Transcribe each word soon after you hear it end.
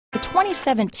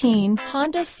2017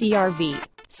 Honda CR-V.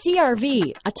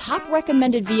 CR-V, a top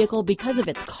recommended vehicle because of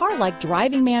its car-like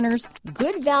driving manners,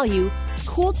 good value,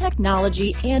 cool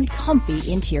technology, and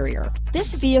comfy interior.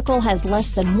 This vehicle has less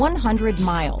than 100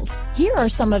 miles. Here are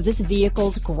some of this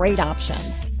vehicle's great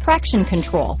options: traction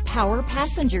control, power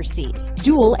passenger seat,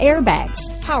 dual airbags,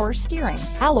 power steering,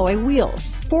 alloy wheels,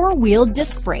 four-wheel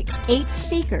disc brakes, 8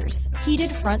 speakers,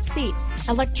 heated front seats,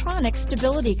 electronic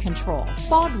stability control,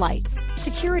 fog lights,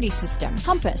 security system,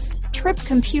 compass, trip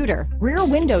computer, rear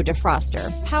window defroster,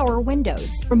 power windows,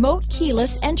 remote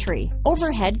keyless entry,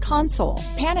 overhead console,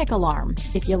 panic alarm.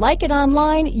 If you like it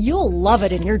online, you'll love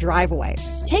it in your driveway.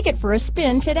 Take it for a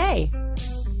spin today.